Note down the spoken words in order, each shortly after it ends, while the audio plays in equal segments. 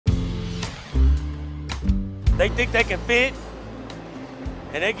They think they can fit,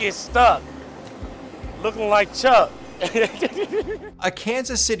 and they get stuck, looking like Chuck. A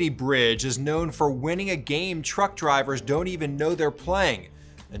Kansas City bridge is known for winning a game truck drivers don't even know they're playing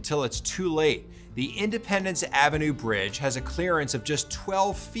until it's too late. The Independence Avenue Bridge has a clearance of just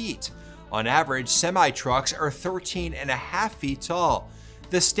 12 feet. On average, semi-trucks are 13.5 feet tall.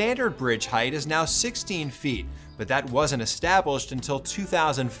 The standard bridge height is now 16 feet, but that wasn't established until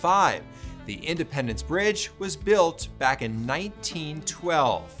 2005. The Independence Bridge was built back in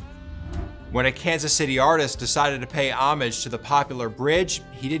 1912. When a Kansas City artist decided to pay homage to the popular bridge,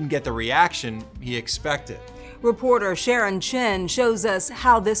 he didn't get the reaction he expected. Reporter Sharon Chen shows us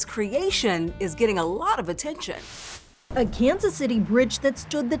how this creation is getting a lot of attention. A Kansas City bridge that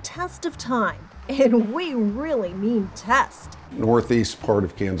stood the test of time. And we really mean test. Northeast part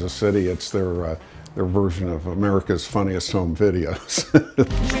of Kansas City, it's their version of America's Funniest Home Videos.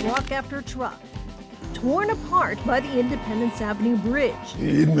 Truck after truck, torn apart by the Independence Avenue Bridge.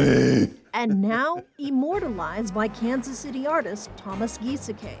 Feed me. And now immortalized by Kansas City artist Thomas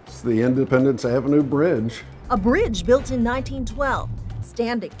Giesecke. It's the Independence Avenue Bridge. A bridge built in 1912,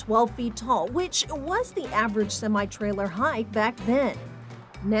 standing 12 feet tall, which was the average semi-trailer height back then.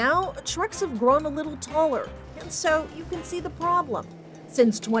 Now, trucks have grown a little taller, and so you can see the problem.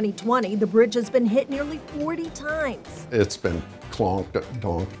 Since 2020, the bridge has been hit nearly 40 times. It's been clonked,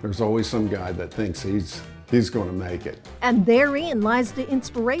 donked. There's always some guy that thinks he's going to make it. And therein lies the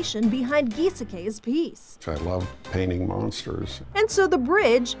inspiration behind Giesecke's piece. I love painting monsters. And so the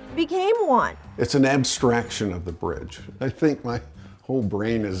bridge became one. It's an abstraction of the bridge. I think my whole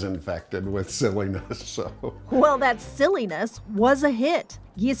brain is infected with silliness, so. Well, that silliness was a hit.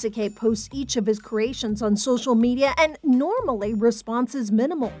 Giesecke posts each of his creations on social media, and normally response is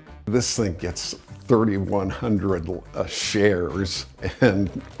minimal. This thing gets 3,100 shares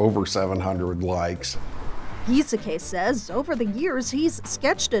and over 700 likes. Giesecke says over the years he's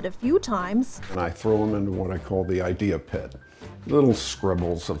sketched it a few times. And I throw them into what I call the idea pit. Little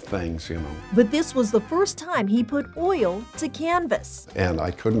scribbles of things, you know. But this was the first time he put oil to canvas. And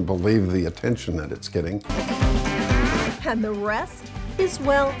I couldn't believe the attention that it's getting. And the rest is,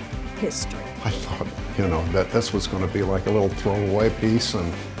 well, history. I thought, you know, that this was going to be like a little throwaway piece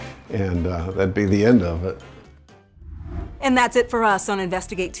and that'd be the end of it. And that's it for us on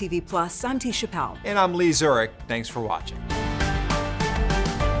Investigate TV Plus. I'm Tisha Powell. And I'm Lee Zurich. Thanks for watching.